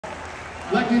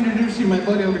I'd like to introduce you to my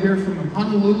buddy over here from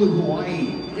Honolulu,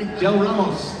 Hawaii, Del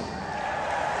Ramos.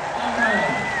 All right.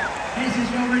 Hey, since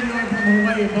you're already going from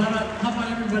Hawaii, how about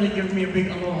everybody give me a big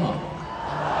aloha?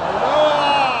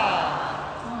 Aloha!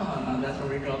 Oh, that's what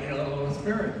we call the aloha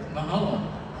spirit, mahalo.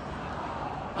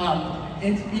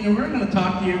 And we're going to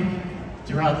talk to you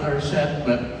throughout our set,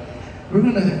 but we're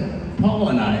going to, Paul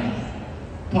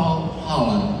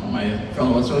Holland, my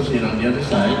fellow associate on the other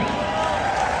side,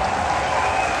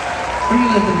 we're going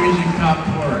to let the music talk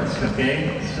for us,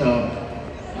 okay? So,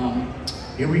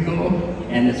 here we go,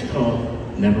 and it's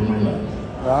called Never My Love.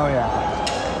 Oh, yeah.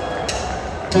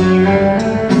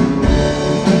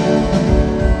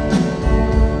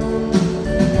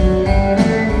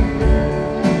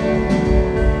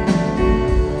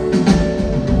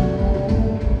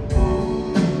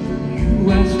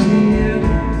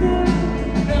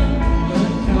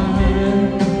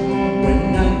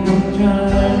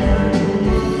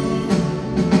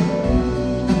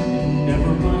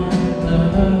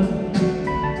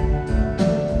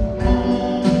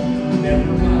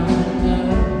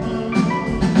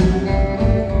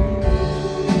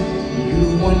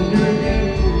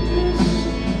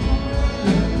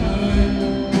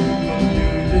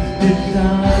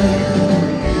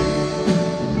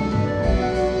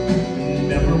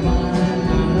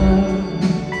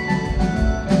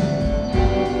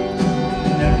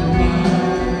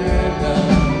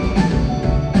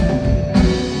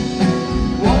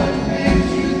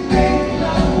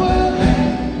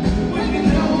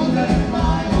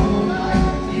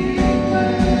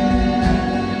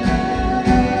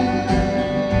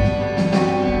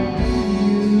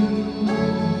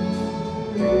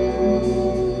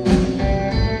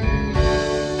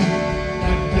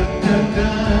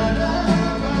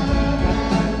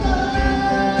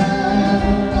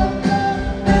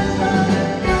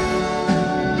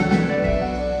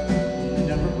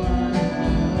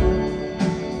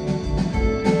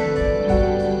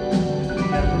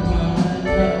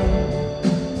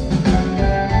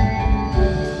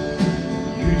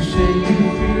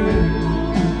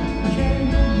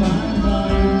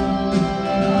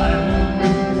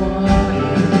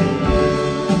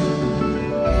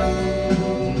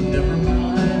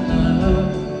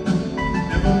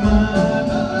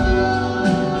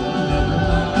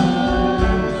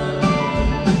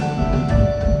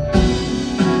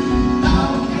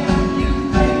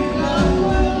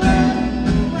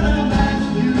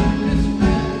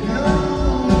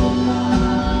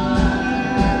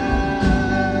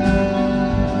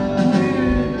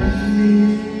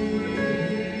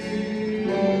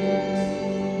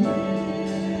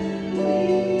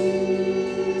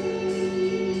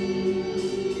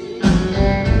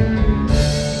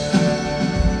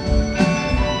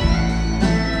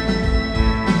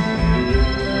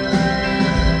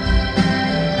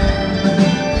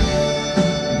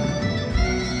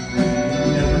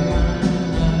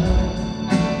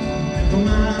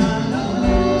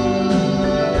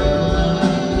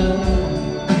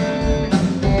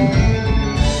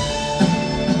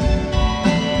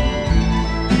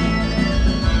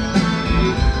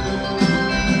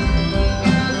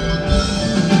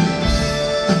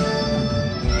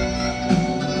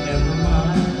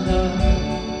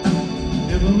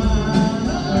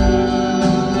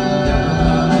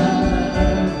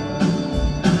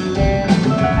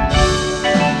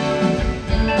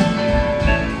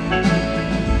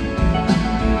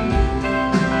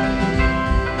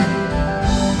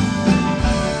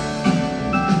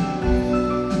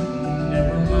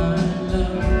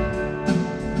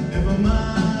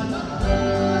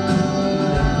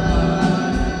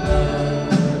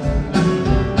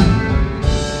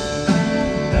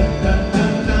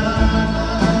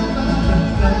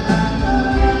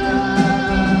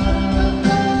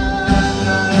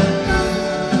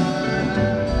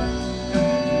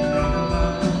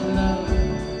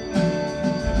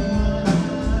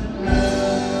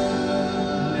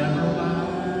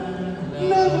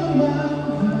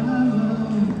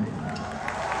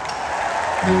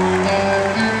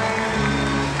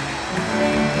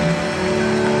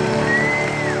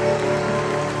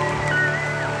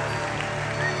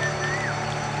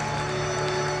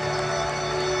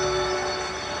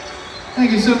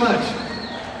 Thank you so much.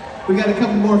 We got a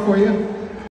couple more for you.